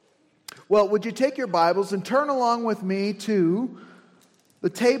Well, would you take your Bibles and turn along with me to the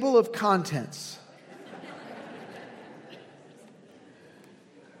table of contents?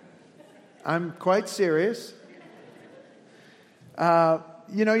 I'm quite serious.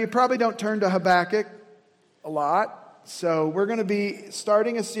 You probably don't turn to Habakkuk a lot. So we're going to be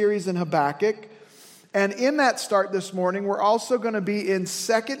starting a series in Habakkuk. And in that start this morning, we're also going to be in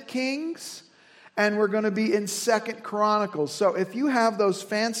 2 Kings and we're going to be in 2 Chronicles. So if you have those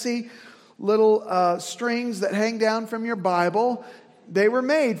fancy little strings that hang down from your Bible, they were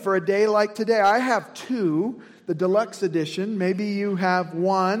made for a day like today. I have two, the deluxe edition. Maybe you have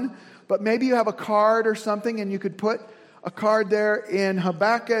one, but maybe you have a card or something and you could put a card there in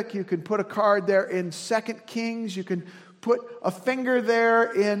Habakkuk. You can put a card there in 2 Kings. You can put a finger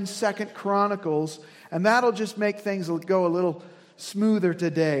there in 2 Chronicles. And that'll just make things go a little smoother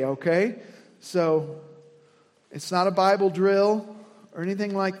today, okay? So it's not a Bible drill or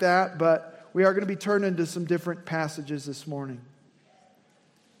anything like that, but we are going to be turning to some different passages this morning.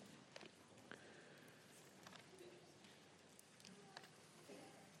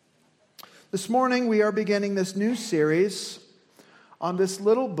 This morning we are beginning this new series on this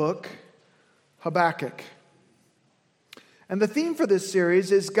little book, Habakkuk. And the theme for this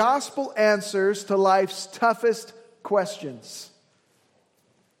series is gospel answers to life's toughest questions.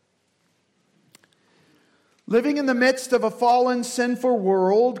 Living in the midst of a fallen, sinful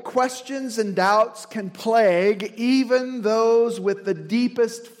world, questions and doubts can plague even those with the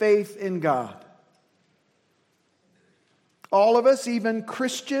deepest faith in God. All of us, even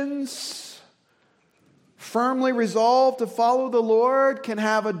Christians, firmly resolved to follow the Lord, can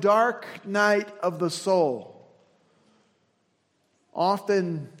have a dark night of the soul.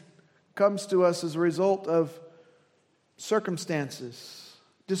 Often comes to us as a result of circumstances,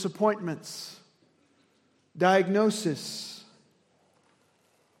 disappointments, diagnosis,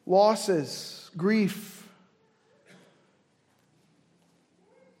 losses, grief.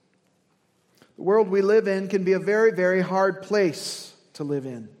 The world we live in can be a very, very hard place to live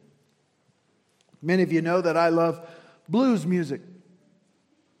in. Many of you know that I love blues music.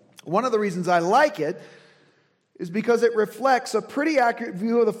 One of the reasons I like it is because it reflects a pretty accurate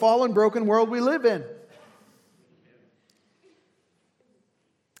view of the fallen, broken world we live in.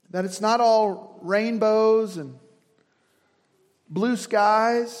 That it's not all rainbows and blue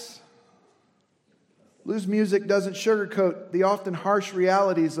skies. Blues music doesn't sugarcoat the often harsh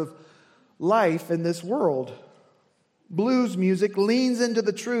realities of life in this world. Blues music leans into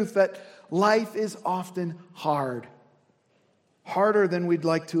the truth that life is often hard. Harder than we'd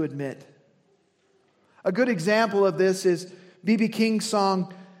like to admit. A good example of this is B.B. King's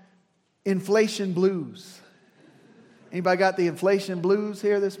song, Inflation Blues. Anybody got the inflation blues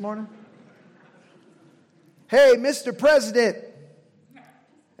here this morning? Hey, Mr. President,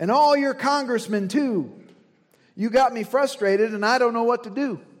 and all your congressmen too. You got me frustrated and I don't know what to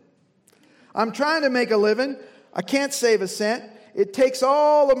do. I'm trying to make a living. I can't save a cent. It takes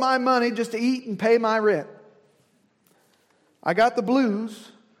all of my money just to eat and pay my rent. I got the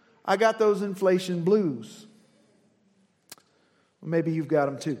blues. I got those inflation blues. Well, maybe you've got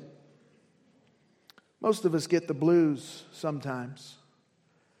them too. Most of us get the blues sometimes.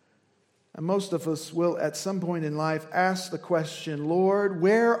 And most of us will at some point in life ask the question, Lord,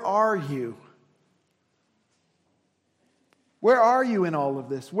 where are you? Where are you in all of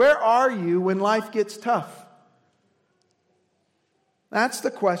this? Where are you when life gets tough? That's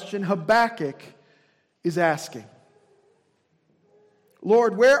the question Habakkuk is asking.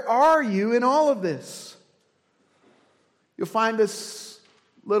 Lord, where are you in all of this? You'll find this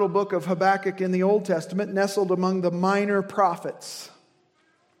little book of Habakkuk in the Old Testament nestled among the minor prophets.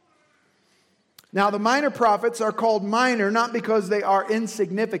 Now, the minor prophets are called minor not because they are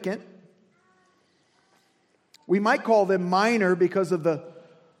insignificant. We might call them minor because of the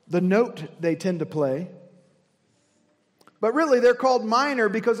note they tend to play. But really, they're called minor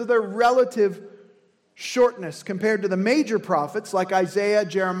because of their relative shortness compared to the major prophets like Isaiah,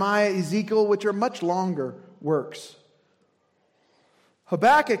 Jeremiah, Ezekiel, which are much longer works.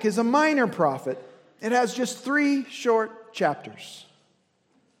 Habakkuk is a minor prophet. It has just 3 short chapters.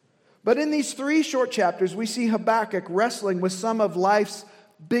 But in these 3 short chapters, we see Habakkuk wrestling with some of life's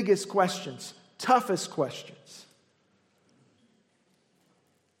biggest questions, toughest questions.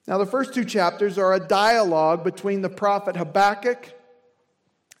 Now, the first 2 chapters are a dialogue between the prophet Habakkuk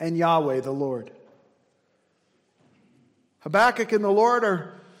and Yahweh, the Lord. Habakkuk and the Lord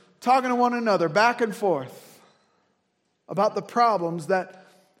are talking to one another back and forth about the problems that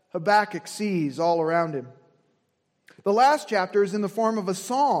Habakkuk sees all around him. The last chapter is in the form of a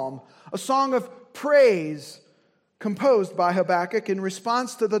psalm, a song of praise composed by Habakkuk in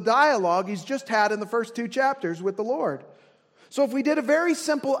response to the dialogue he's just had in the first 2 chapters with the Lord. So if we did a very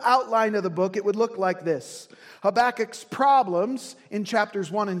simple outline of the book, it would look like this: Habakkuk's problems in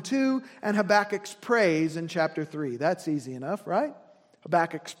chapters 1 and 2, and Habakkuk's praise in chapter 3. That's easy enough, right?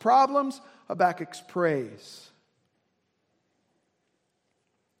 Habakkuk's problems, Habakkuk's praise.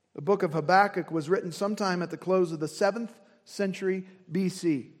 The book of Habakkuk was written sometime at the close of the 7th century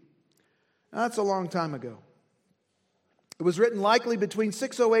BC. Now, that's a long time ago. It was written likely between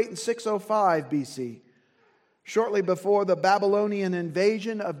 608 and 605 BC, shortly before the Babylonian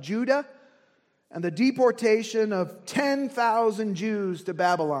invasion of Judah and the deportation of 10,000 Jews to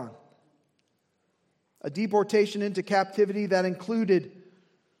Babylon. A deportation into captivity that included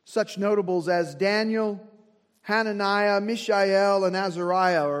such notables as Daniel, Hananiah, Mishael, and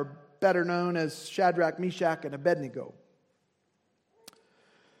Azariah, or better known as Shadrach, Meshach, and Abednego.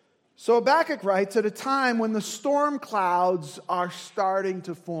 So Habakkuk writes at a time when the storm clouds are starting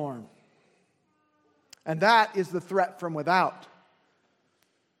to form. And that is the threat from without.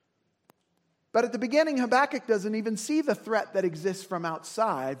 But at the beginning, Habakkuk doesn't even see the threat that exists from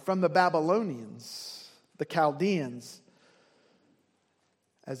outside, from the Babylonians, the Chaldeans,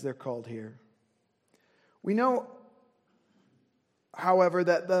 as they're called here. We know, however,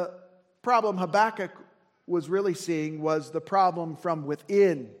 that the problem Habakkuk was really seeing was the problem from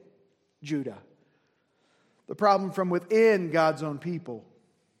within Judah. The problem from within God's own people.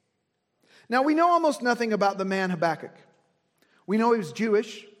 Now, we know almost nothing about the man Habakkuk. We know he was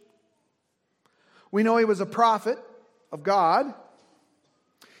Jewish. We know he was a prophet of God.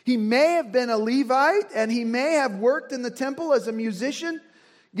 He may have been a Levite, and he may have worked in the temple as a musician,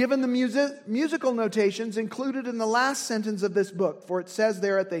 given the musical notations included in the last sentence of this book. For it says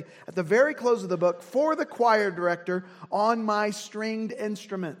there at the very close of the book, "For the choir director on my stringed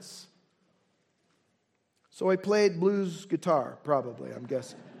instruments." So he played blues guitar, probably, I'm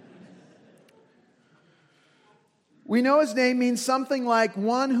guessing. We know his name means something like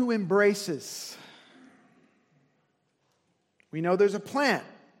one who embraces. We know there's a plant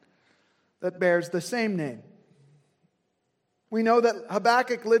that bears the same name. We know that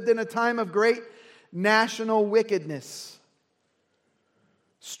Habakkuk lived in a time of great national wickedness,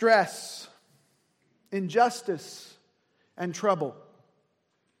 stress, injustice, and trouble.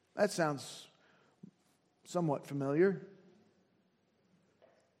 That sounds somewhat familiar.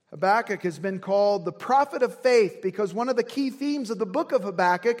 Habakkuk has been called the prophet of faith because one of the key themes of the book of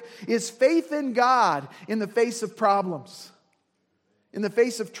Habakkuk is faith in God in the face of problems, in the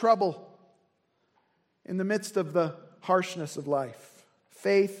face of trouble, in the midst of the harshness of life.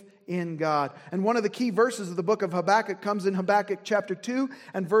 Faith in God. And one of the key verses of the book of Habakkuk comes in Habakkuk chapter 2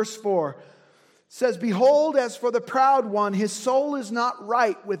 and verse 4. It says, "Behold, as for the proud one, his soul is not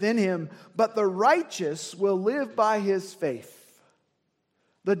right within him, but the righteous will live by his faith."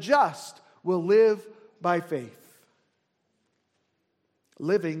 The just will live by faith.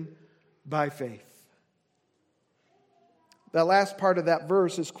 Living by faith. The last part of that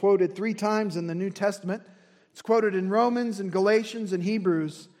verse is quoted 3 times in the New Testament. It's quoted in Romans and Galatians and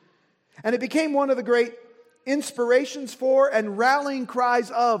Hebrews. And it became one of the great inspirations for and rallying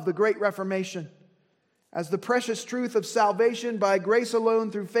cries of the Great Reformation, as the precious truth of salvation by grace alone,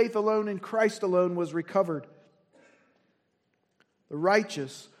 through faith alone, in Christ alone was recovered. The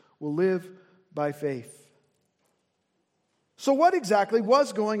righteous will live by faith. So what exactly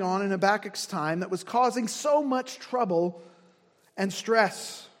was going on in Habakkuk's time that was causing so much trouble and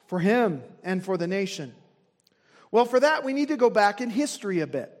stress for him and for the nation? Well, for that, we need to go back in history a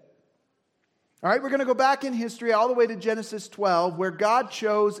bit. All right, we're going to go back in history all the way to Genesis 12, where God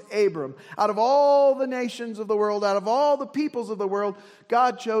chose Abram. Out of all the nations of the world, out of all the peoples of the world,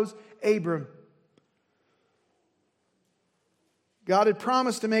 God chose Abram. God had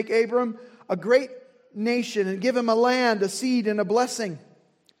promised to make Abram a great nation and give him a land, a seed, and a blessing.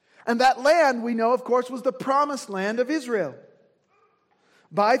 And that land, we know, of course, was the promised land of Israel.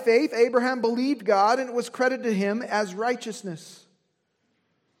 By faith, Abraham believed God, and it was credited to him as righteousness.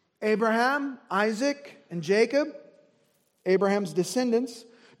 Abraham, Isaac, and Jacob, Abraham's descendants,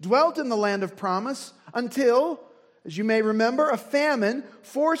 dwelt in the land of promise until, as you may remember, a famine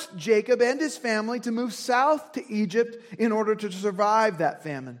forced Jacob and his family to move south to Egypt in order to survive that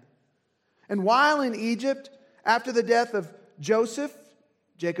famine. And while in Egypt, after the death of Joseph,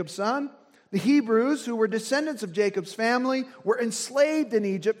 Jacob's son, the Hebrews, who were descendants of Jacob's family, were enslaved in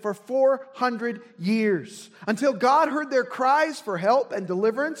Egypt for 400 years until God heard their cries for help and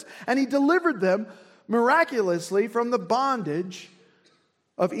deliverance, and He delivered them miraculously from the bondage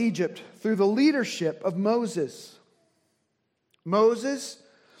of Egypt through the leadership of Moses. Moses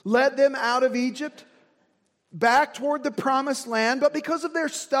led them out of Egypt back toward the promised land, but because of their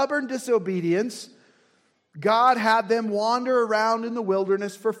stubborn disobedience, God had them wander around in the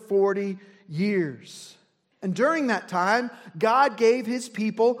wilderness for 40 years. And during that time, God gave His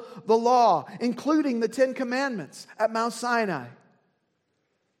people the law, including the 10 Commandments at Mount Sinai.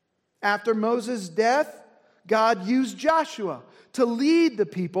 After Moses' death, God used Joshua to lead the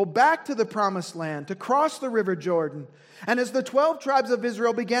people back to the promised land, to cross the river Jordan. And as the 12 tribes of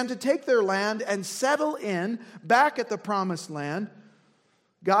Israel began to take their land and settle in back at the promised land,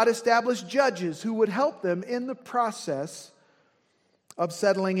 God established judges who would help them in the process of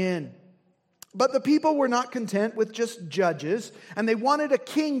settling in. But the people were not content with just judges, and they wanted a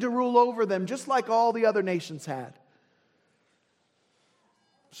king to rule over them, just like all the other nations had.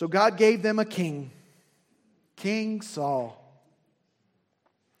 So God gave them a king, King Saul.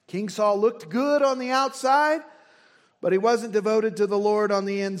 King Saul looked good on the outside, but he wasn't devoted to the Lord on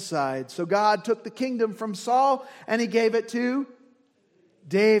the inside. So God took the kingdom from Saul and He gave it to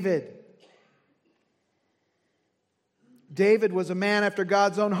David. David was a man after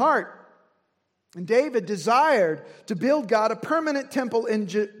God's own heart. And David desired to build God a permanent temple in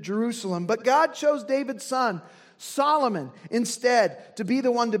Jerusalem. But God chose David's son, Solomon, instead to be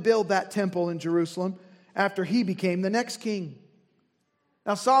the one to build that temple in Jerusalem after he became the next king.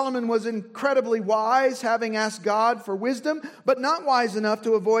 Now, Solomon was incredibly wise, having asked God for wisdom, but not wise enough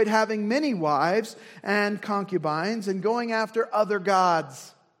to avoid having many wives and concubines and going after other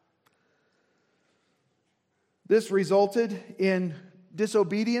gods. This resulted in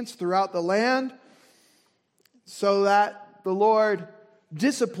disobedience throughout the land, so that the Lord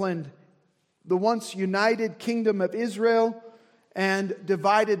disciplined the once united kingdom of Israel and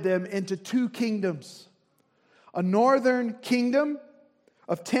divided them into 2 kingdoms. A northern kingdom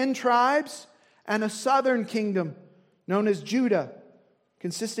of 10 tribes and a southern kingdom known as Judah,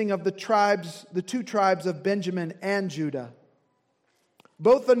 consisting of the 2 tribes of Benjamin and Judah.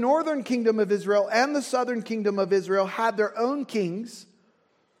 Both the northern kingdom of Israel and the southern kingdom of Israel had their own kings,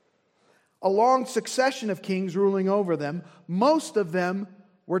 a long succession of kings ruling over them. Most of them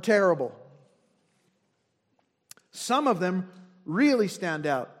were terrible. Some of them really stand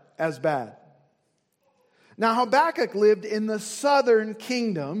out as bad. Now, Habakkuk lived in the southern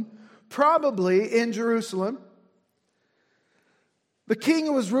kingdom, probably in Jerusalem. The king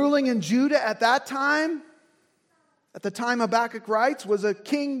who was ruling in Judah at that time, at the time Habakkuk writes, was a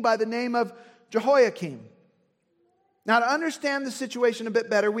king by the name of Jehoiakim. Now, to understand the situation a bit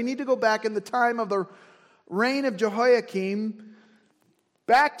better, we need to go back in the time of the reign of Jehoiakim,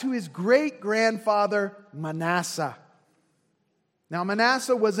 back to his great-grandfather Manasseh. Now,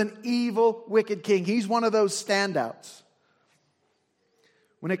 Manasseh was an evil, wicked king. He's one of those standouts.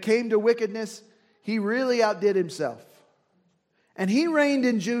 When it came to wickedness, he really outdid himself. And he reigned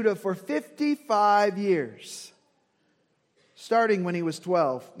in Judah for 55 years, starting when he was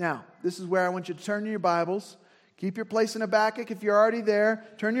 12. Now, this is where I want you to turn in your Bibles. Keep your place in Habakkuk if you're already there.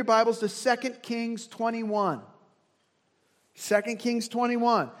 Turn your Bibles to 2 Kings 21. 2 Kings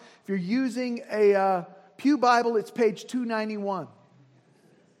 21. If you're using a Pew Bible, it's page 291.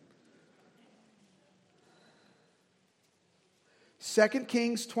 Second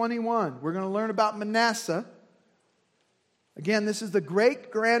Kings 21. We're going to learn about Manasseh. Again, this is the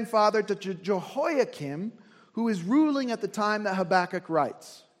great-grandfather to Jehoiakim, who is ruling at the time that Habakkuk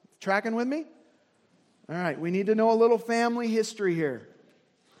writes. Tracking with me? All right, we need to know a little family history here.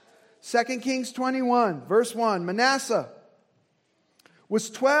 2 Kings 21, verse 1. Manasseh was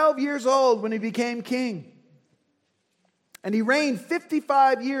 12 years old when he became king. And he reigned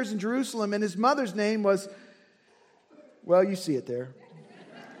 55 years in Jerusalem, and his mother's name was, well, you see it there.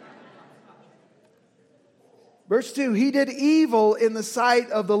 Verse 2, he did evil in the sight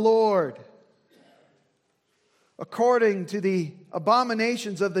of the Lord, according to the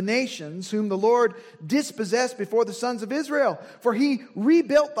abominations of the nations, whom the Lord dispossessed before the sons of Israel. For he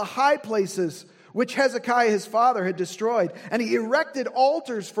rebuilt the high places which Hezekiah his father had destroyed, and he erected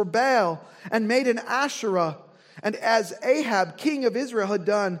altars for Baal, and made an Asherah, and as Ahab king of Israel had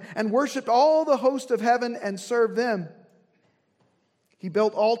done, and worshipped all the host of heaven and served them. He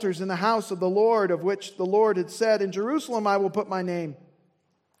built altars in the house of the Lord, of which the Lord had said, in Jerusalem I will put my name.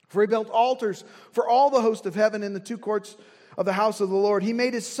 For he built altars for all the host of heaven in the 2 courts of the house of the Lord. He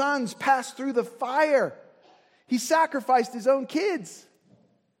made his sons pass through the fire. He sacrificed his own kids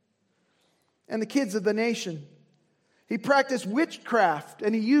and the kids of the nation. He practiced witchcraft,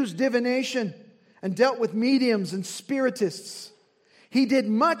 and he used divination and dealt with mediums and spiritists. He did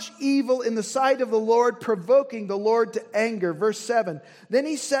much evil in the sight of the Lord, provoking the Lord to anger. Verse 7. Then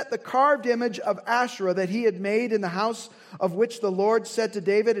he set the carved image of Asherah that he had made in the house of which the Lord said to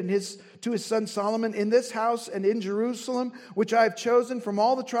David and to his son Solomon, in this house and in Jerusalem, which I have chosen from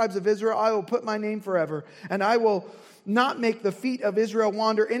all the tribes of Israel, I will put my name forever. And I will not make the feet of Israel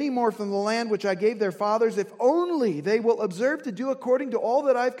wander any more from the land which I gave their fathers, if only they will observe to do according to all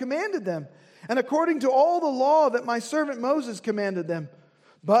that I have commanded them, and according to all the law that my servant Moses commanded them.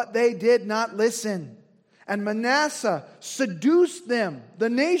 But they did not listen. And Manasseh seduced them, the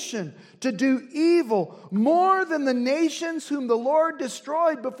nation, to do evil more than the nations whom the Lord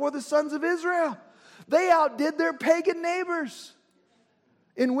destroyed before the sons of Israel. They outdid their pagan neighbors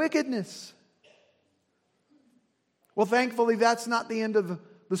in wickedness. Well, thankfully, that's not the end of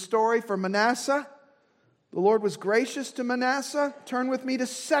the story for Manasseh. The Lord was gracious to Manasseh. Turn with me to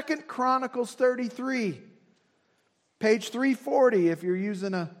 2 Chronicles 33. Page 340 if you're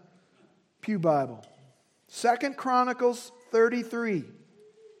using a Pew Bible. 2 Chronicles 33.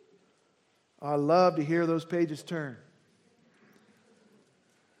 I love to hear those pages turn.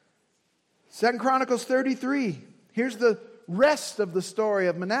 2 Chronicles 33. Here's the rest of the story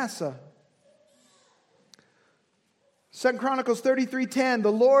of Manasseh. 2 Chronicles 33:10,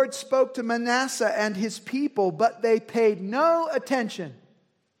 the Lord spoke to Manasseh and his people, but they paid no attention.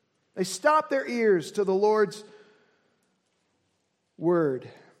 They stopped their ears to the Lord's word.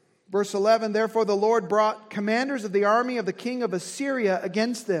 Verse 11, therefore the Lord brought commanders of the army of the king of Assyria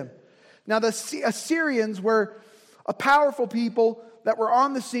against them. Now the Assyrians were a powerful people that were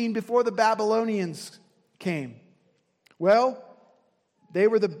on the scene before the Babylonians came. Well, they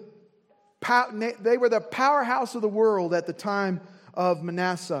were the powerhouse of the world at the time of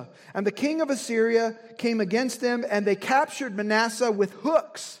Manasseh. And the king of Assyria came against them, and they captured Manasseh with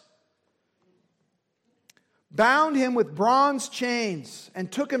hooks, bound him with bronze chains,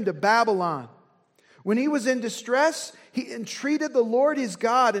 and took him to Babylon. When he was in distress, he entreated the Lord his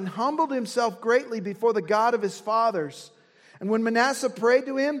God and humbled himself greatly before the God of his fathers. And when Manasseh prayed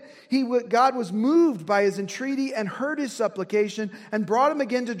to him, God was moved by his entreaty and heard his supplication and brought him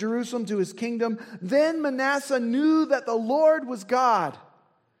again to Jerusalem to his kingdom. Then Manasseh knew that the Lord was God.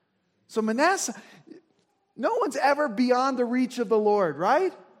 So Manasseh, no one's ever beyond the reach of the Lord,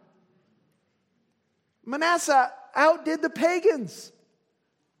 right? Manasseh outdid the pagans.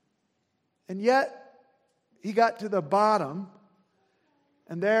 And yet, he got to the bottom,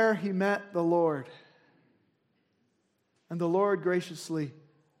 and there he met the Lord. And the Lord graciously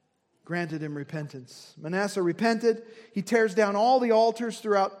granted him repentance. Manasseh repented. He tears down all the altars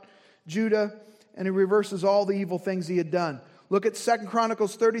throughout Judah, and he reverses all the evil things he had done. Look at 2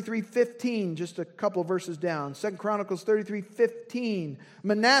 Chronicles 33:15, just a couple of verses down. 2 Chronicles 33:15.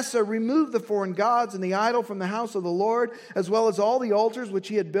 Manasseh removed the foreign gods and the idol from the house of the Lord, as well as all the altars which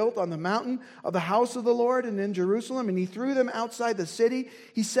he had built on the mountain of the house of the Lord and in Jerusalem, and he threw them outside the city.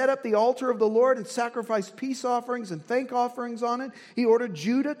 He set up the altar of the Lord and sacrificed peace offerings and thank offerings on it. He ordered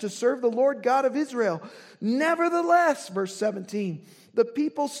Judah to serve the Lord God of Israel. Nevertheless, verse 17, the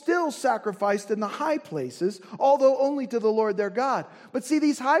people still sacrificed in the high places, although only to the Lord their God. But see,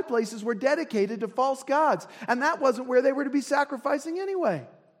 these high places were dedicated to false gods, and that wasn't where they were to be sacrificing anyway.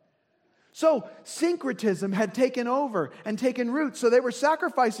 So syncretism had taken over and taken root, so they were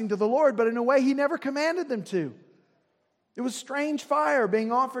sacrificing to the Lord, but in a way he never commanded them to. It was strange fire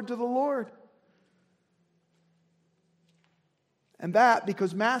being offered to the Lord. And that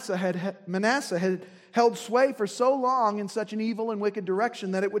because Manasseh had held sway for so long in such an evil and wicked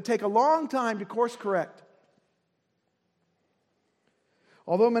direction that it would take a long time to course correct.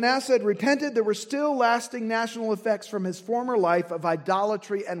 Although Manasseh had repented, there were still lasting national effects from his former life of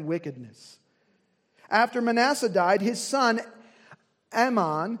idolatry and wickedness. After Manasseh died, his son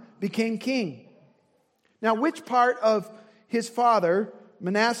Amon became king. Now, which part of his father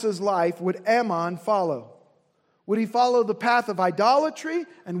Manasseh's life would Amon follow? Would he follow the path of idolatry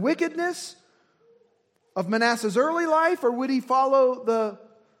and wickedness of Manasseh's early life, or would he follow the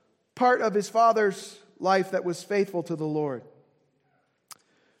part of his father's life that was faithful to the Lord?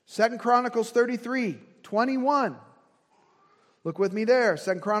 2 Chronicles 33:21. Look with me there.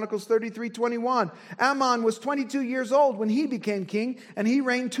 2 Chronicles 33:21. Amon was 22 years old when he became king, and he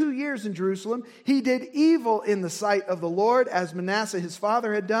reigned 2 years in Jerusalem. He did evil in the sight of the Lord, as Manasseh his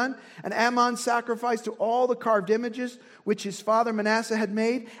father had done. And Amon sacrificed to all the carved images which his father Manasseh had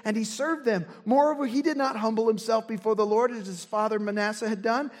made, and he served them. Moreover, he did not humble himself before the Lord as his father Manasseh had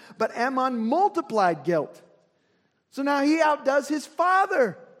done, but Amon multiplied guilt. So now he outdoes his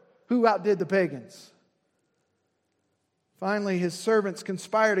father, who outdid the pagans. Finally, his servants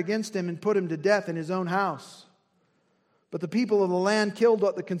conspired against him and put him to death in his own house. But the people of the land killed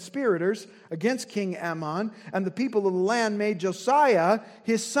the conspirators against King Amon, and the people of the land made Josiah,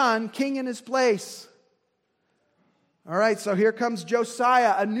 his son, king in his place. All right, so here comes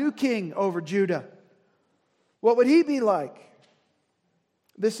Josiah, a new king over Judah. What would he be like?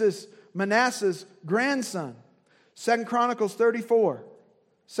 This is Manasseh's grandson. 2 Chronicles 34.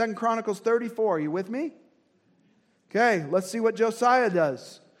 2 Chronicles 34. Are you with me? Okay, let's see what Josiah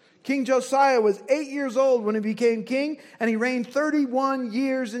does. King Josiah was 8 years old when he became king, and he reigned 31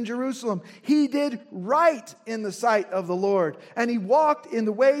 years in Jerusalem. He did right in the sight of the Lord, and he walked in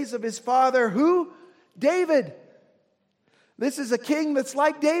the ways of his father, who? David. This is a king that's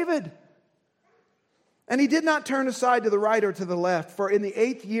like David. And he did not turn aside to the right or to the left, for in the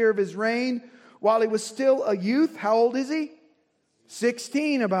 8th year of his reign, while he was still a youth, how old is he?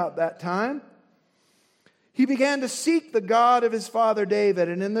 16 about that time. He began to seek the God of his father David.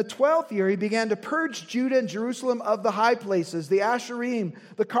 And in the 12th year, he began to purge Judah and Jerusalem of the high places, the Asherim,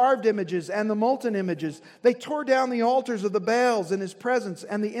 the carved images, and the molten images. They tore down the altars of the Baals in his presence,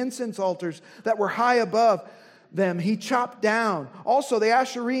 and the incense altars that were high above them he chopped down. Also the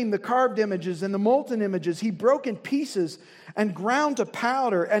Asherim, the carved images, and the molten images he broke in pieces and ground to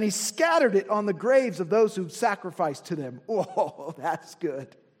powder, and he scattered it on the graves of those who sacrificed to them. Oh, that's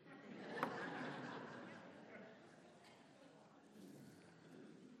good.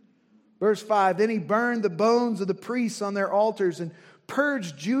 Verse 5, then he burned the bones of the priests on their altars and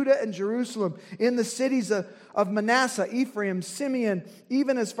purged Judah and Jerusalem in the cities of Manasseh, Ephraim, Simeon,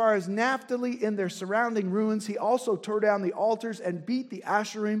 even as far as Naphtali in their surrounding ruins. He also tore down the altars and beat the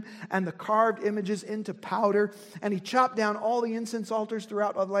Asherim and the carved images into powder. And he chopped down all the incense altars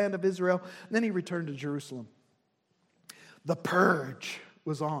throughout the land of Israel. And then he returned to Jerusalem. The purge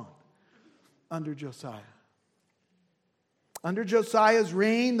was on under Josiah. Under Josiah's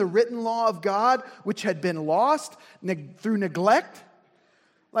reign, the written law of God, which had been lost through neglect.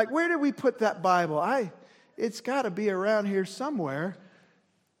 Like, where did we put that Bible? It's got to be around here somewhere.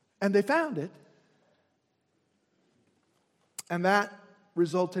 And they found it. And that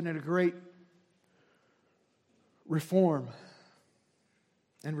resulted in a great reform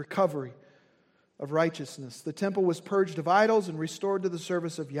and recovery of righteousness. The temple was purged of idols and restored to the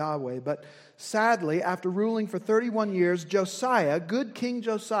service of Yahweh. But sadly, after ruling for 31 years, Josiah, good King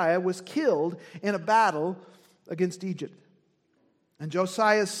Josiah, was killed in a battle against Egypt. And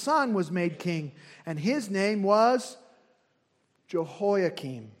Josiah's son was made king, and his name was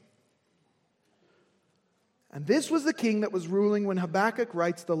Jehoiakim. And this was the king that was ruling when Habakkuk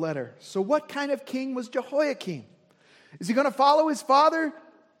writes the letter. So what kind of king was Jehoiakim? Is he going to follow his father,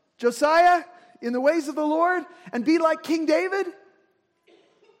 Josiah, in the ways of the Lord and be like King David?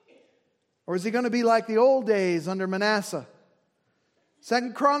 Or is he going to be like the old days under Manasseh?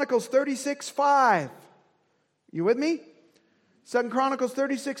 2 Chronicles 36:5. You with me? 2 Chronicles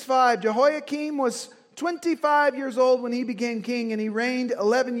 36:5. Jehoiakim was 25 years old when he became king, and he reigned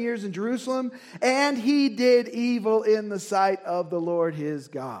 11 years in Jerusalem, and he did evil in the sight of the Lord his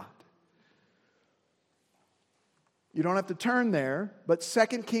God. You don't have to turn there, but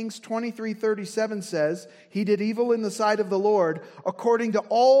 2 Kings 23:37 says, he did evil in the sight of the Lord according to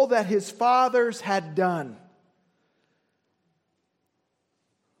all that his fathers had done.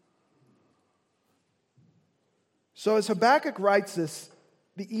 So as Habakkuk writes this,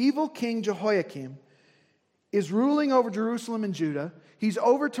 the evil king Jehoiakim is ruling over Jerusalem and Judah. He's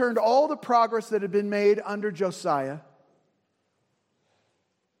overturned all the progress that had been made under Josiah.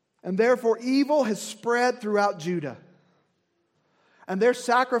 And therefore, evil has spread throughout Judah. And they're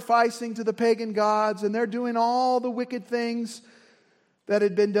sacrificing to the pagan gods, and they're doing all the wicked things that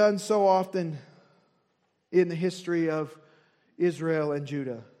had been done so often in the history of Israel and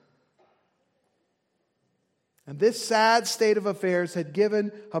Judah. And this sad state of affairs had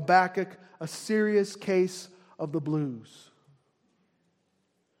given Habakkuk a serious case of the blues.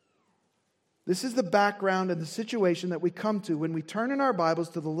 This is the background and the situation that we come to when we turn in our Bibles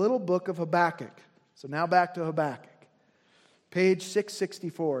to the little book of Habakkuk. So now back to Habakkuk. Page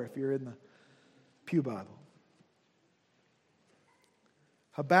 664 if you're in the Pew Bible.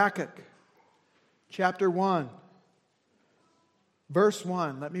 Habakkuk, chapter 1, verse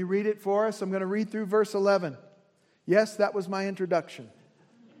 1. Let me read it for us. I'm going to read through verse 11. Yes, that was my introduction.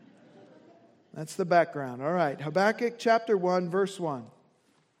 That's the background. All right, Habakkuk chapter 1, verse 1.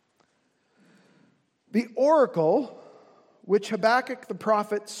 The oracle which Habakkuk the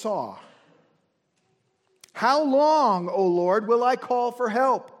prophet saw. How long, O Lord, will I call for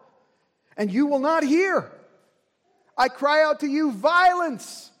help, and you will not hear? I cry out to you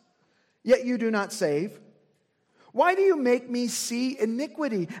violence, yet you do not save. Why do you make me see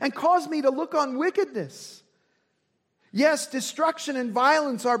iniquity and cause me to look on wickedness? Yes, destruction and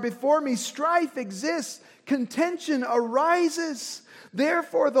violence are before me. Strife exists. Contention arises.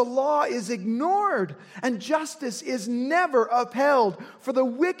 Therefore, the law is ignored, and justice is never upheld. For the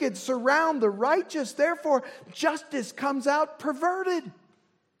wicked surround the righteous. Therefore, justice comes out perverted.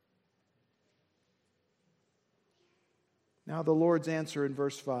 Now, the Lord's answer in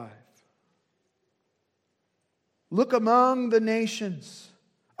verse 5. Look among the nations.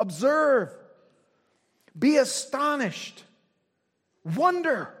 Observe. Be astonished.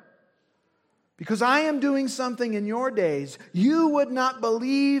 Wonder. Because I am doing something in your days you would not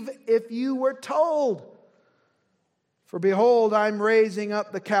believe if you were told. For behold, I'm raising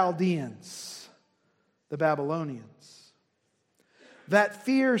up the Chaldeans, the Babylonians, that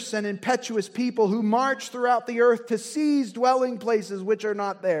fierce and impetuous people who march throughout the earth to seize dwelling places which are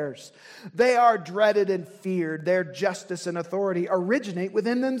not theirs. They are dreaded and feared. Their justice and authority originate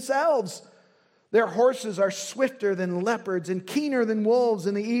within themselves. Their horses are swifter than leopards and keener than wolves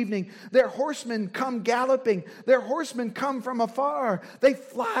in the evening. Their horsemen come galloping. Their horsemen come from afar. They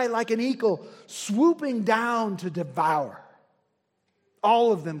fly like an eagle, swooping down to devour.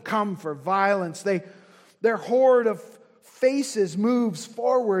 All of them come for violence. Their horde of faces moves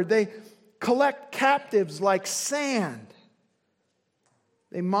forward. They collect captives like sand.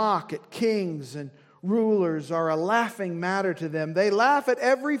 They mock at kings, and rulers are a laughing matter to them. They laugh at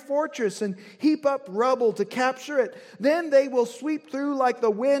every fortress and heap up rubble to capture it. Then they will sweep through like the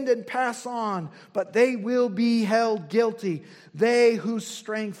wind and pass on, but they will be held guilty, they whose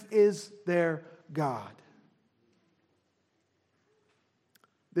strength is their God.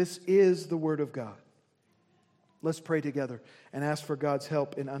 This is the word of God. Let's pray together and ask for God's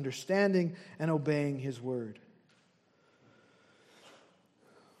help in understanding and obeying His word.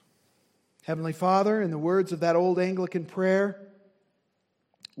 Heavenly Father, in the words of that old Anglican prayer,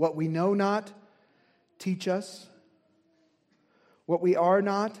 what we know not, teach us. What we are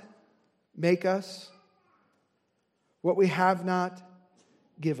not, make us. What we have not,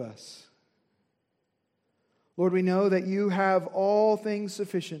 give us. Lord, we know that You have all things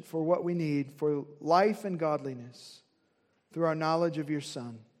sufficient for what we need for life and godliness through our knowledge of Your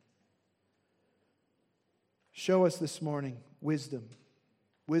Son. Show us this morning wisdom.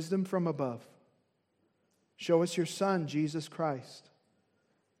 Wisdom from above. Show us Your Son, Jesus Christ,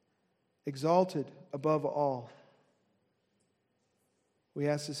 exalted above all. We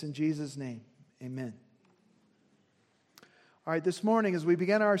ask this in Jesus' name. Amen. All right, this morning as we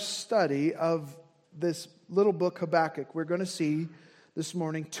begin our study of this little book Habakkuk, we're going to see this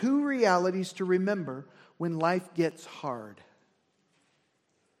morning two realities to remember when life gets hard.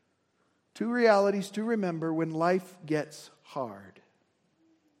 Two realities to remember when life gets hard.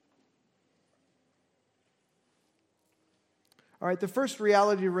 All right, the first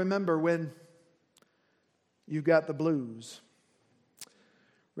reality to remember when you've got the blues.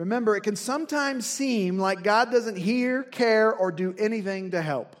 Remember, it can sometimes seem like God doesn't hear, care, or do anything to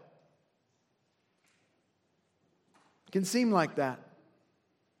help. It can seem like that.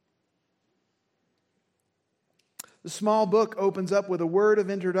 The small book opens up with a word of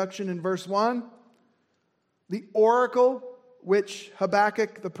introduction in verse 1. The oracle which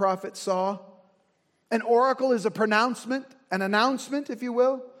Habakkuk the prophet saw. An oracle is a pronouncement, an announcement, if you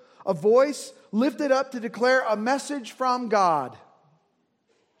will, a voice lifted up to declare a message from God.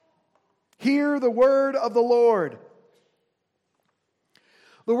 Hear the word of the Lord.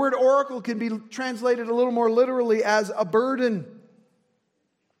 The word oracle can be translated a little more literally as a burden.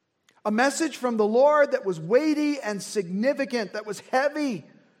 A message from the Lord that was weighty and significant, that was heavy,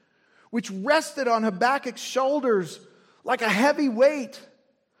 which rested on Habakkuk's shoulders like a heavy weight.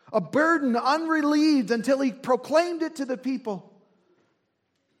 A burden unrelieved until he proclaimed it to the people.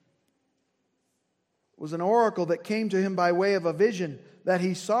 It was an oracle that came to him by way of a vision that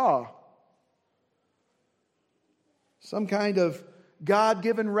he saw. Some kind of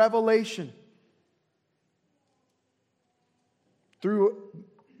God-given revelation through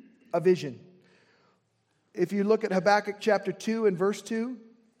a vision. If you look at Habakkuk chapter 2 and verse 2,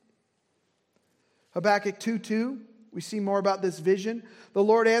 Habakkuk 2:2, we see more about this vision. The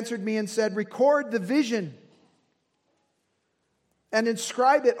Lord answered me and said, record the vision and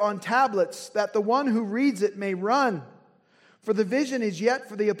inscribe it on tablets, that the one who reads it may run. For the vision is yet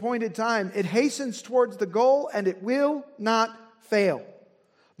for the appointed time. It hastens towards the goal, and it will not fail.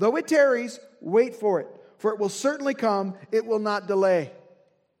 Though it tarries, wait for it, for it will certainly come. It will not delay.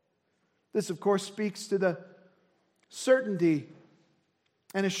 This, of course, speaks to the certainty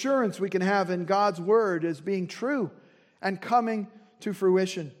and assurance we can have in God's word as being true and coming to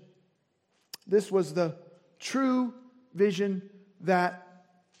fruition. This was the true vision that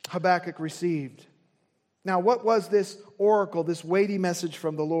Habakkuk received. Now, what was this oracle, this weighty message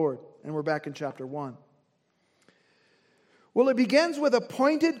from the Lord? And we're back in chapter 1. Well, it begins with a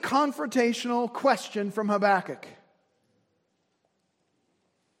pointed confrontational question from Habakkuk.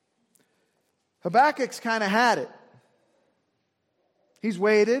 Habakkuk's kind of had it. He's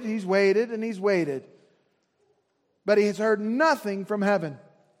waited, and he's waited. But he's heard nothing from heaven.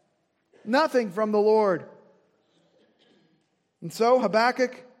 Nothing from the Lord. And so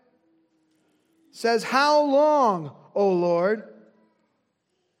Habakkuk says, "How long, O Lord?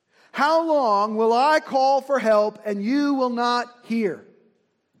 How long will I call for help and you will not hear?"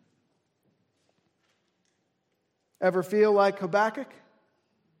 Ever feel like Habakkuk?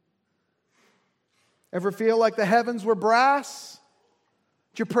 Ever feel like the heavens were brass?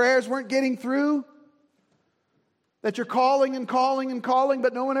 That your prayers weren't getting through? That you're calling and calling and calling,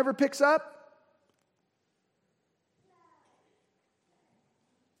 but no one ever picks up?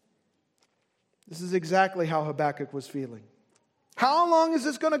 This is exactly how Habakkuk was feeling. How long is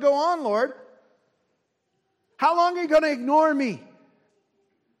this going to go on, Lord? How long are you going to ignore me?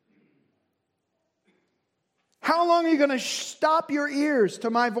 How long are you going to stop your ears to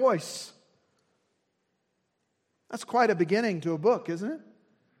my voice? That's quite a beginning to a book, isn't it?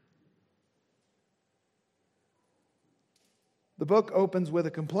 The book opens with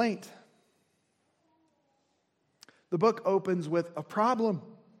a complaint. The book opens with a problem.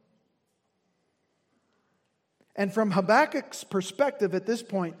 And from Habakkuk's perspective at this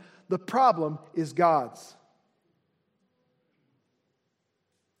point, the problem is God's.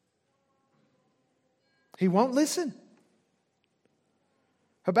 He won't listen.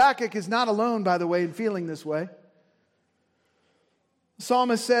 Habakkuk is not alone, by the way, in feeling this way. The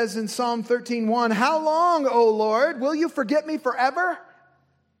psalmist says in Psalm 13:1, "How long, O Lord, will you forget me forever?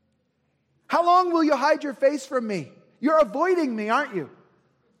 How long will you hide your face from me? You're avoiding me, aren't you?"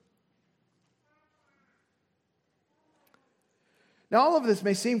 Now, all of this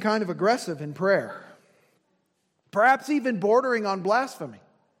may seem kind of aggressive in prayer, perhaps even bordering on blasphemy.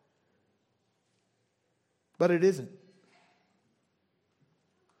 But it isn't.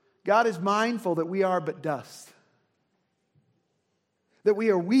 God is mindful that we are but dust, that we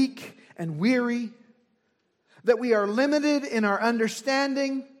are weak and weary, that we are limited in our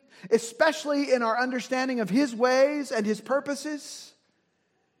understanding, especially in our understanding of His ways and His purposes.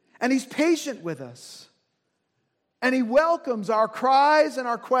 And He's patient with us. And He welcomes our cries and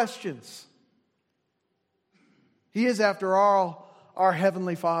our questions. He is, after all, our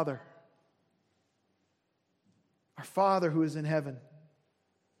Heavenly Father. Our Father who is in heaven.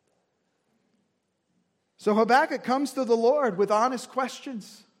 So Habakkuk comes to the Lord with honest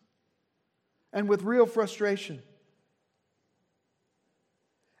questions and with real frustration.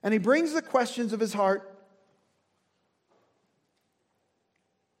 And he brings the questions of his heart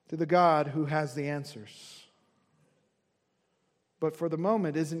to the God who has the answers, but for the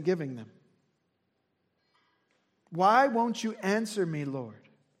moment isn't giving them. Why won't you answer me, Lord?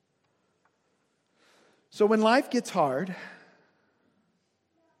 So when life gets hard,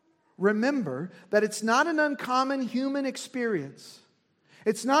 remember that it's not an uncommon human experience.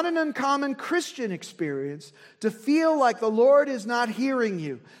 It's not an uncommon Christian experience to feel like the Lord is not hearing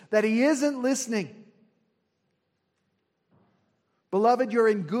you, that He isn't listening. Beloved, you're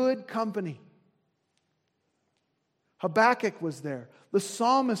in good company. Habakkuk was there. The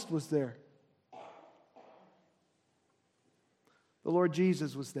psalmist was there. The Lord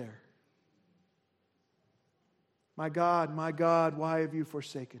Jesus was there. My God, why have you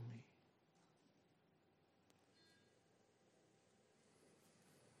forsaken me?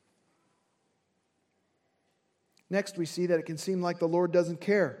 Next, we see that it can seem like the Lord doesn't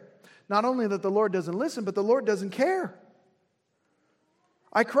care. Not only that the Lord doesn't listen, but the Lord doesn't care.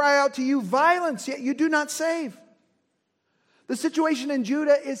 I cry out to you violence, yet you do not save. The situation in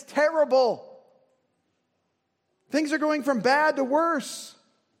Judah is terrible. Things are going from bad to worse.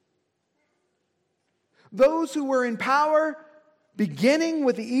 Those who were in power, beginning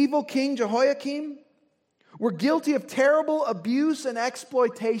with the evil king Jehoiakim, were guilty of terrible abuse and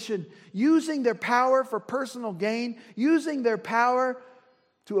exploitation, using their power for personal gain, using their power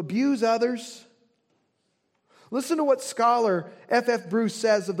to abuse others. Listen to what scholar F.F. Bruce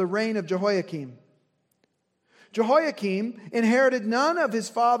says of the reign of Jehoiakim. Jehoiakim inherited none of his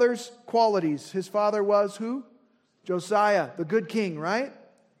father's qualities. His father was who? Josiah, the good king, right?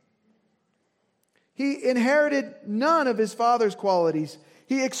 He inherited none of his father's qualities.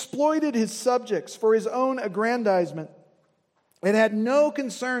 He exploited his subjects for his own aggrandizement and had no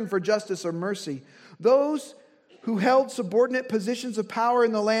concern for justice or mercy. Those who held subordinate positions of power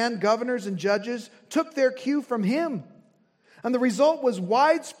in the land, governors and judges, took their cue from him. And the result was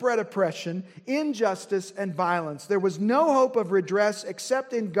widespread oppression, injustice, and violence. There was no hope of redress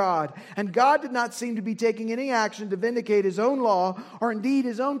except in God. And God did not seem to be taking any action to vindicate His own law or indeed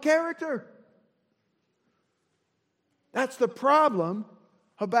His own character. That's the problem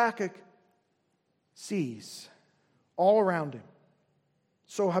Habakkuk sees all around him.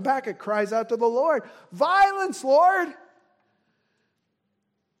 So Habakkuk cries out to the Lord, "Violence, Lord!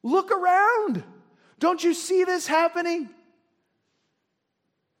 Look around! Don't you see this happening?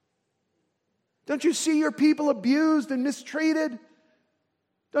 Don't you see your people abused and mistreated?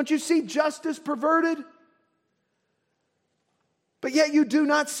 Don't you see justice perverted? But yet you do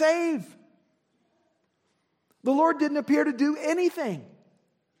not save." The Lord didn't appear to do anything.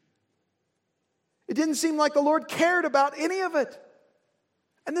 It didn't seem like the Lord cared about any of it.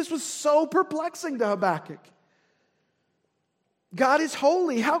 And this was so perplexing to Habakkuk. God is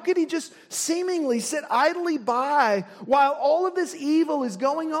holy. How could He just seemingly sit idly by while all of this evil is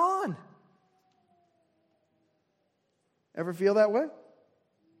going on? Ever feel that way?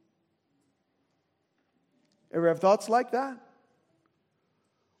 Ever have thoughts like that?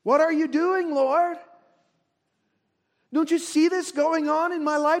 What are you doing, Lord? Don't you see this going on in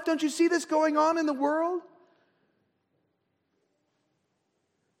my life? Don't you see this going on in the world?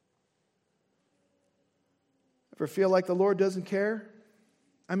 Ever feel like the Lord doesn't care?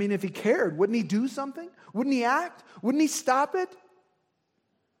 I mean, if He cared, wouldn't He do something? Wouldn't He act? Wouldn't He stop it?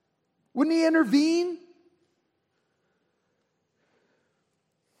 Wouldn't He intervene?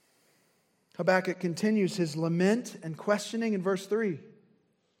 Habakkuk continues his lament and questioning in verse 3.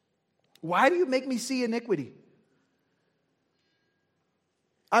 Why do you make me see iniquity?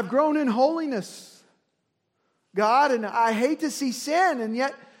 I've grown in holiness, God, and I hate to see sin, and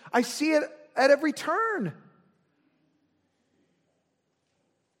yet I see it at every turn.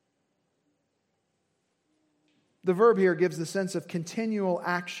 The verb here gives the sense of continual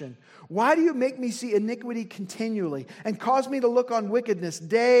action. Why do you make me see iniquity continually and cause me to look on wickedness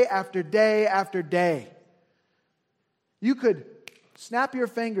day after day after day? You could snap your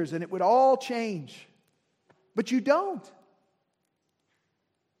fingers and it would all change, but you don't.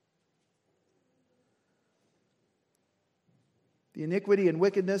 The iniquity and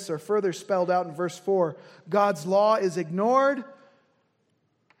wickedness are further spelled out in verse 4. God's law is ignored.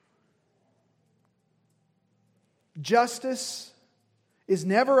 Justice is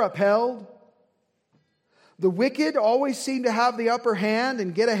never upheld. The wicked always seem to have the upper hand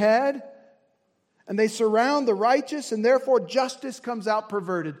and get ahead. And they surround the righteous, and therefore justice comes out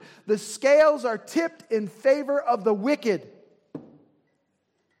perverted. The scales are tipped in favor of the wicked.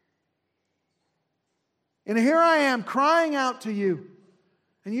 And here I am crying out to you,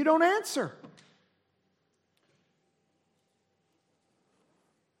 and you don't answer.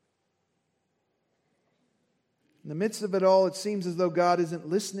 In the midst of it all, it seems as though God isn't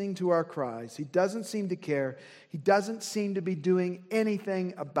listening to our cries. He doesn't seem to care. He doesn't seem to be doing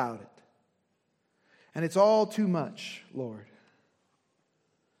anything about it. And it's all too much, Lord.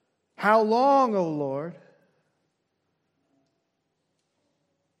 How long, O Lord?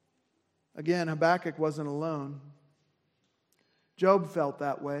 Again, Habakkuk wasn't alone. Job felt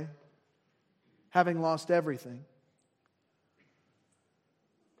that way, having lost everything.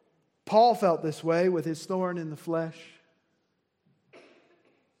 Paul felt this way with his thorn in the flesh.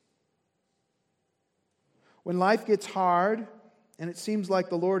 When life gets hard and it seems like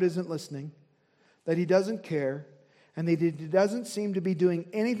the Lord isn't listening, that He doesn't care, and that He doesn't seem to be doing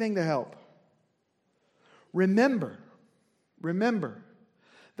anything to help, remember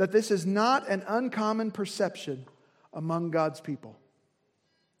that this is not an uncommon perception among God's people.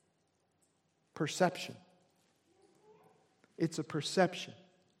 Perception. It's a perception.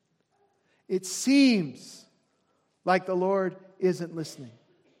 It seems like the Lord isn't listening.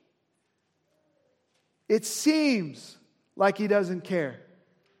 It seems like He doesn't care.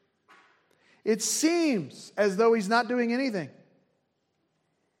 It seems as though He's not doing anything.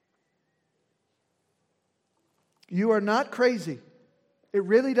 You are not crazy. It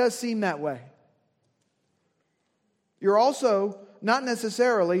really does seem that way. You're also not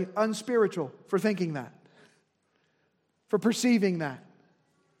necessarily unspiritual for thinking that, for perceiving that.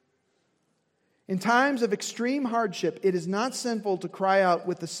 In times of extreme hardship, it is not sinful to cry out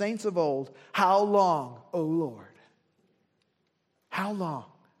with the saints of old, "How long, O Lord? How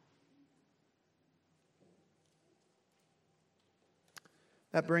long?"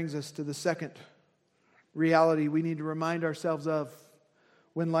 That brings us to the second reality we need to remind ourselves of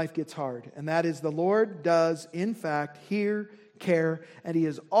when life gets hard. And that is the Lord does, in fact, hear, care, and He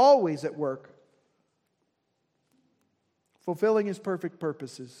is always at work, fulfilling His perfect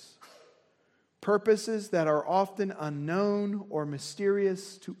purposes, purposes that are often unknown or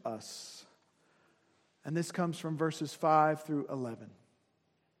mysterious to us. And this comes from verses 5 through 11.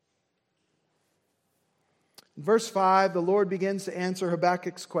 In verse 5, the Lord begins to answer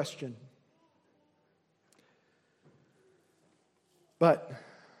Habakkuk's question. But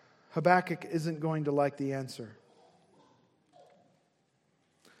Habakkuk isn't going to like the answer.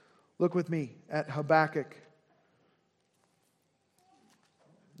 Look with me at Habakkuk.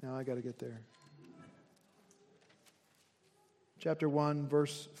 Now I got to get there. Chapter 1,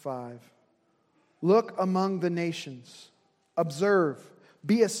 verse 5. Look among the nations, observe,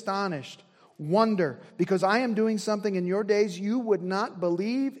 be astonished, wonder, because I am doing something in your days you would not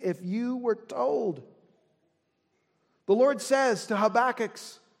believe if you were told. The Lord says to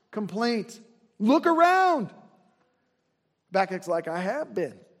Habakkuk's complaint, look around. Habakkuk's like, I have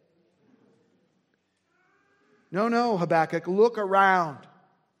been. No, Habakkuk, look around.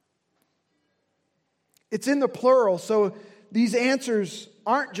 It's in the plural, so these answers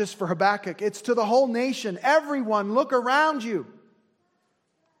aren't just for Habakkuk. It's to the whole nation. Everyone, look around you.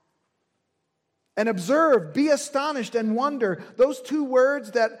 And observe, be astonished, and wonder. Those two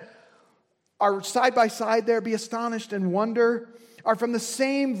words that are side by side there, be astonished and wonder, are from the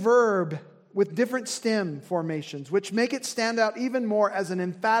same verb with different stem formations, which make it stand out even more as an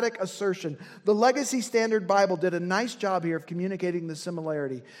emphatic assertion. The Legacy Standard Bible did a nice job here of communicating the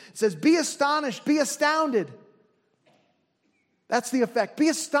similarity. It says, be astonished, be astounded. That's the effect. Be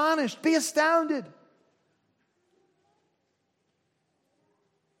astonished, be astounded.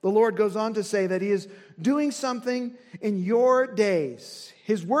 The Lord goes on to say that He is doing something in your days.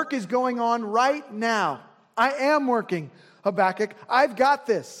 His work is going on right now. I am working, Habakkuk. I've got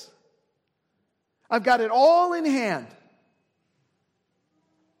this. I've got it all in hand.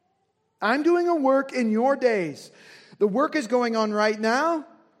 I'm doing a work in your days. The work is going on right now.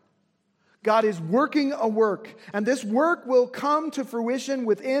 God is working a work. And this work will come to fruition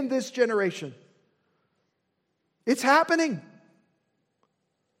within this generation. It's happening.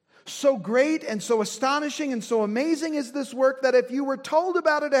 So great and so astonishing and so amazing is this work that if you were told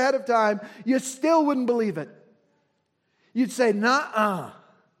about it ahead of time, you still wouldn't believe it. You'd say, nuh-uh.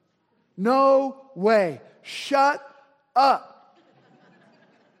 No way. Shut up.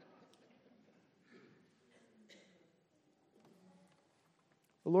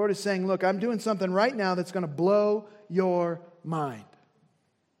 The Lord is saying, look, I'm doing something right now that's going to blow your mind.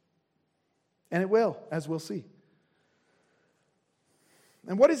 And it will, as we'll see.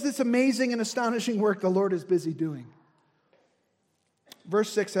 And what is this amazing and astonishing work the Lord is busy doing? Verse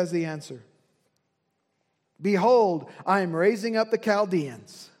 6 has the answer. Behold, I am raising up the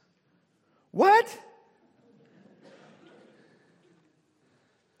Chaldeans. What?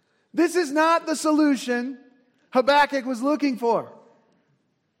 This is not the solution Habakkuk was looking for.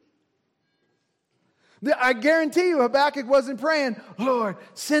 I guarantee you Habakkuk wasn't praying, Lord,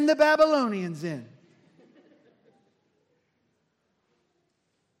 send the Babylonians in.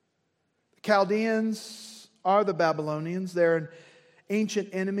 The Chaldeans are the Babylonians. They're an ancient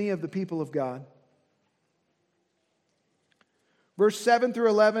enemy of the people of God. Verse 7 through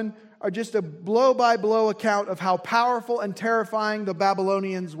 11 are just a blow-by-blow account of how powerful and terrifying the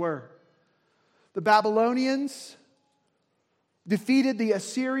Babylonians were. The Babylonians defeated the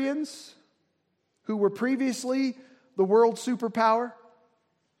Assyrians, who were previously the world superpower.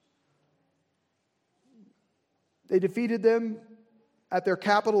 They defeated them at their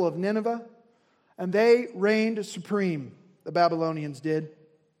capital of Nineveh, and they reigned supreme, the Babylonians did.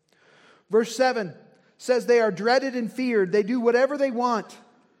 Verse 7 says they are dreaded and feared. They do whatever they want.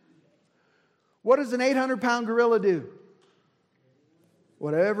 What does an 800-pound gorilla do?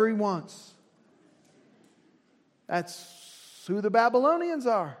 Whatever he wants. That's who the Babylonians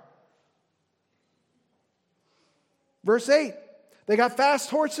are. Verse 8, they got fast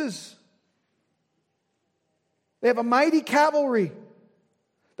horses. They have a mighty cavalry.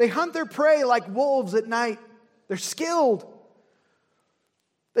 They hunt their prey like wolves at night. They're skilled.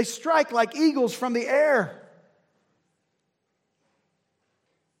 They strike like eagles from the air.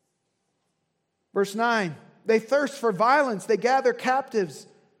 Verse 9, they thirst for violence. They gather captives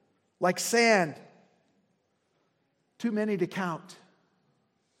like sand. Too many to count.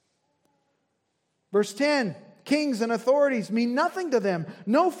 Verse 10, kings and authorities mean nothing to them.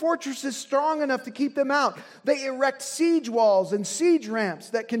 No fortress is strong enough to keep them out. They erect siege walls and siege ramps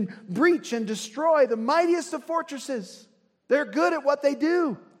that can breach and destroy the mightiest of fortresses. They're good at what they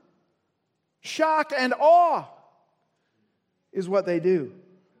do. Shock and awe is what they do.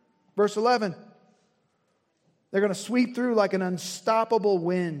 Verse 11, they're going to sweep through like an unstoppable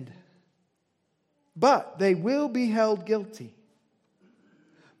wind. But they will be held guilty.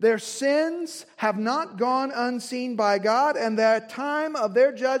 Their sins have not gone unseen by God, and the time of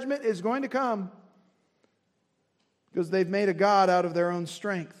their judgment is going to come because they've made a god out of their own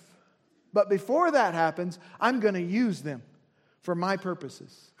strength. But before that happens, I'm going to use them for my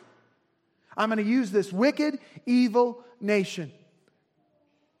purposes. I'm going to use this wicked, evil nation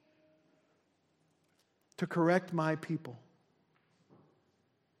to correct my people,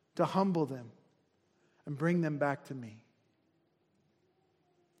 to humble them and bring them back to me.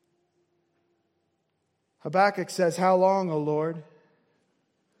 Habakkuk says, "How long, O Lord?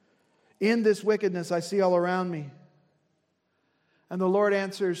 In this wickedness I see all around me." And the Lord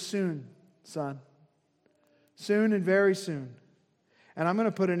answers, "Soon, son. Soon and very soon. And I'm going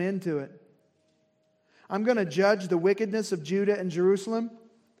to put an end to it. I'm going to judge the wickedness of Judah and Jerusalem,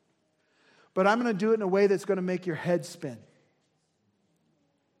 but I'm going to do it in a way that's going to make your head spin.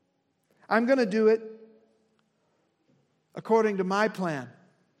 I'm going to do it according to my plan,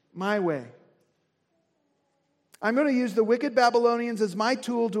 my way. I'm going to use the wicked Babylonians as my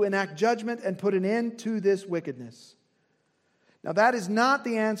tool to enact judgment and put an end to this wickedness." Now, that is not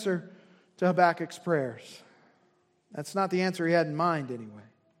the answer to Habakkuk's prayers. That's not the answer he had in mind, anyway.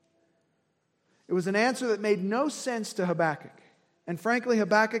 It was an answer that made no sense to Habakkuk. And frankly,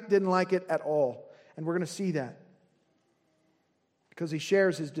 Habakkuk didn't like it at all. And we're going to see that because he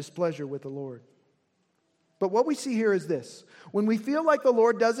shares his displeasure with the Lord. But what we see here is this. When we feel like the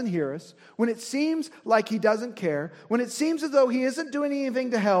Lord doesn't hear us, when it seems like He doesn't care, when it seems as though He isn't doing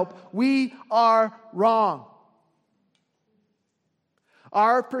anything to help, we are wrong.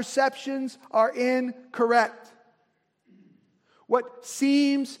 Our perceptions are incorrect. What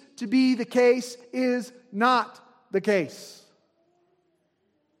seems to be the case is not the case.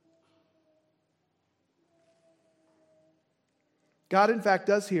 God, in fact,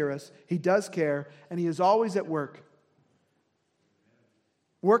 does hear us. He does care, and He is always at work,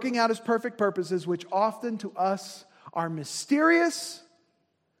 working out His perfect purposes, which often to us are mysterious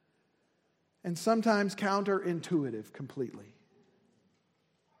and sometimes counterintuitive completely.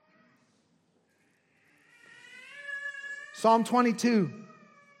 Psalm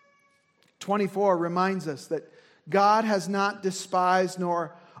 22:24 reminds us that God has not despised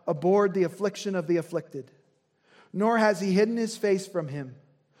nor abhorred the affliction of the afflicted, nor has He hidden His face from him.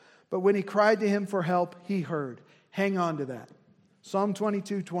 But when he cried to Him for help, He heard. Hang on to that. Psalm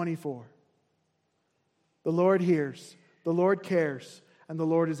 22:24. The Lord hears, the Lord cares, and the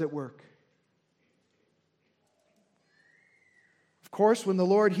Lord is at work. Of course, when the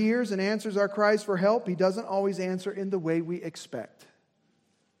Lord hears and answers our cries for help, He doesn't always answer in the way we expect.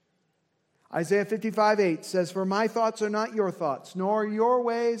 Isaiah 55:8 says, "For my thoughts are not your thoughts, nor your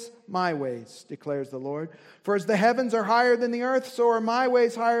ways my ways, declares the Lord. For as the heavens are higher than the earth, so are my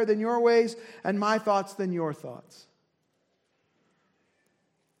ways higher than your ways, and my thoughts than your thoughts."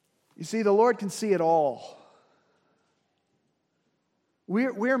 You see, the Lord can see it all.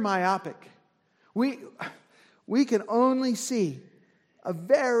 We're myopic. We can only see a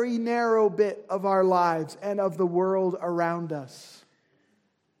very narrow bit of our lives and of the world around us.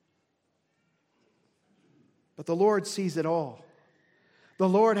 But the Lord sees it all. The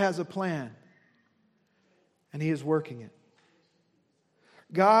Lord has a plan, and He is working it.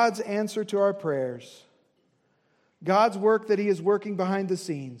 God's answer to our prayers, God's work that He is working behind the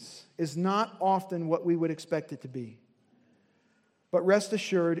scenes, is not often what we would expect it to be. But rest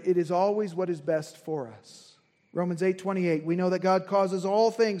assured, it is always what is best for us. Romans 8:28, we know that God causes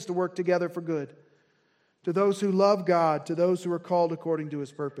all things to work together for good, to those who love God, to those who are called according to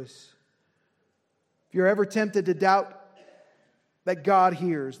His purpose. If you're ever tempted to doubt that God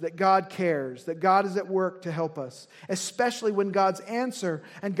hears, that God cares, that God is at work to help us, especially when God's answer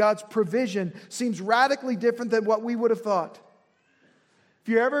and God's provision seems radically different than what we would have thought. If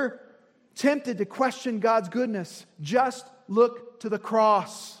you're ever tempted to question God's goodness, just look to the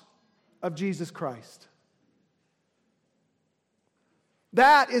cross of Jesus Christ.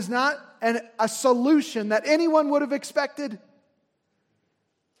 That is not a solution that anyone would have expected.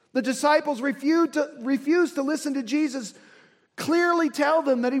 The disciples refused to listen to Jesus clearly tell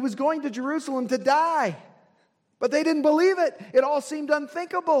them that He was going to Jerusalem to die. But they didn't believe it. It all seemed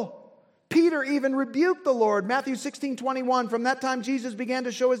unthinkable. Peter even rebuked the Lord. Matthew 16:21. From that time Jesus began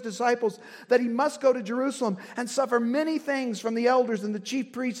to show His disciples that He must go to Jerusalem and suffer many things from the elders and the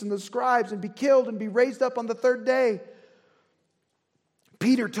chief priests and the scribes and be killed and be raised up on the third day.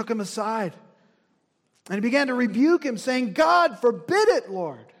 Peter took Him aside and he began to rebuke him, saying, "God forbid it,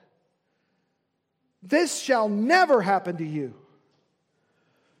 Lord. This shall never happen to you."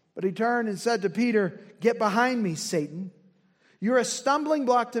 But He turned and said to Peter, "Get behind me, Satan. You're a stumbling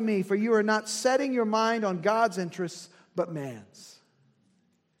block to me, for you are not setting your mind on God's interests, but man's."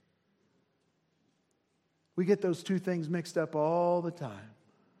 We get those two things mixed up all the time.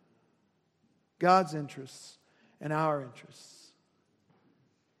 God's interests and our interests.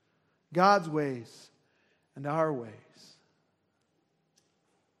 God's ways and our ways.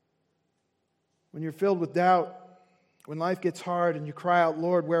 When you're filled with doubt, when life gets hard and you cry out,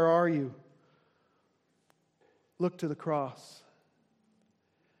 Lord, where are you? Look to the cross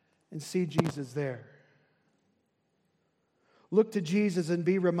and see Jesus there. Look to Jesus and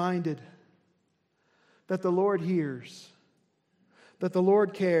be reminded that the Lord hears, that the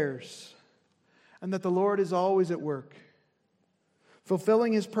Lord cares, and that the Lord is always at work,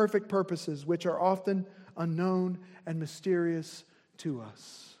 fulfilling His perfect purposes, which are often unknown and mysterious to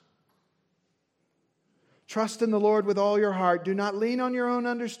us. Trust in the Lord with all your heart. Do not lean on your own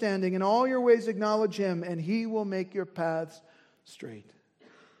understanding. In all your ways acknowledge Him, and He will make your paths straight.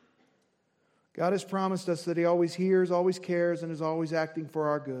 God has promised us that He always hears, always cares, and is always acting for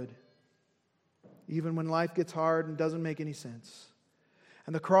our good, even when life gets hard and doesn't make any sense.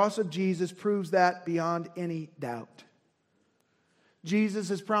 And the cross of Jesus proves that beyond any doubt. Jesus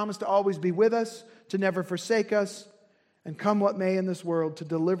has promised to always be with us, to never forsake us, and come what may in this world, to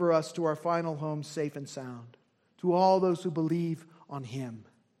deliver us to our final home safe and sound, to all those who believe on Him.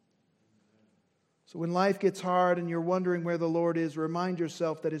 So when life gets hard and you're wondering where the Lord is, remind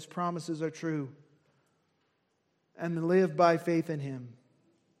yourself that His promises are true and live by faith in Him.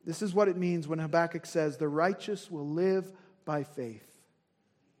 This is what it means when Habakkuk says, the righteous will live by faith.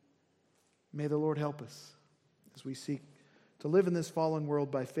 May the Lord help us as we seek to live in this fallen world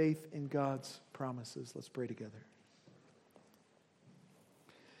by faith in God's promises. Let's pray together.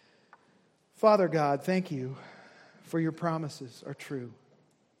 Father God, thank You for Your promises are true.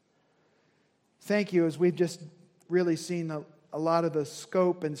 Thank You, as we've just really seen a lot of the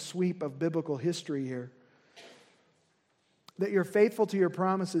scope and sweep of biblical history here, that You're faithful to Your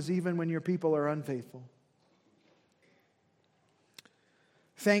promises even when Your people are unfaithful.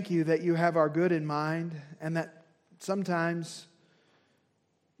 Thank You that You have our good in mind, and that sometimes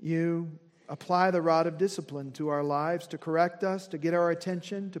You apply the rod of discipline to our lives to correct us, to get our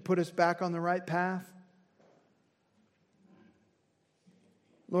attention, to put us back on the right path.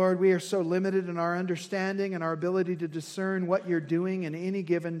 Lord, we are so limited in our understanding and our ability to discern what You're doing in any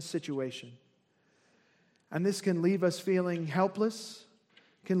given situation. And this can leave us feeling helpless,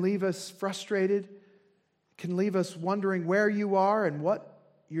 can leave us frustrated, can leave us wondering where You are and what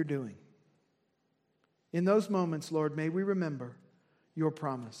You're doing. In those moments, Lord, may we remember Your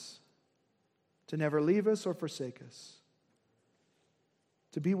promise to never leave us or forsake us,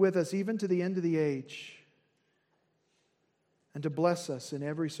 to be with us even to the end of the age, and to bless us in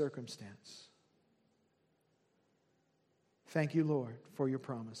every circumstance. Thank You, Lord, for Your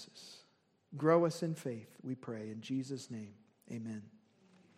promises. Grow us in faith, we pray. In Jesus' name, amen.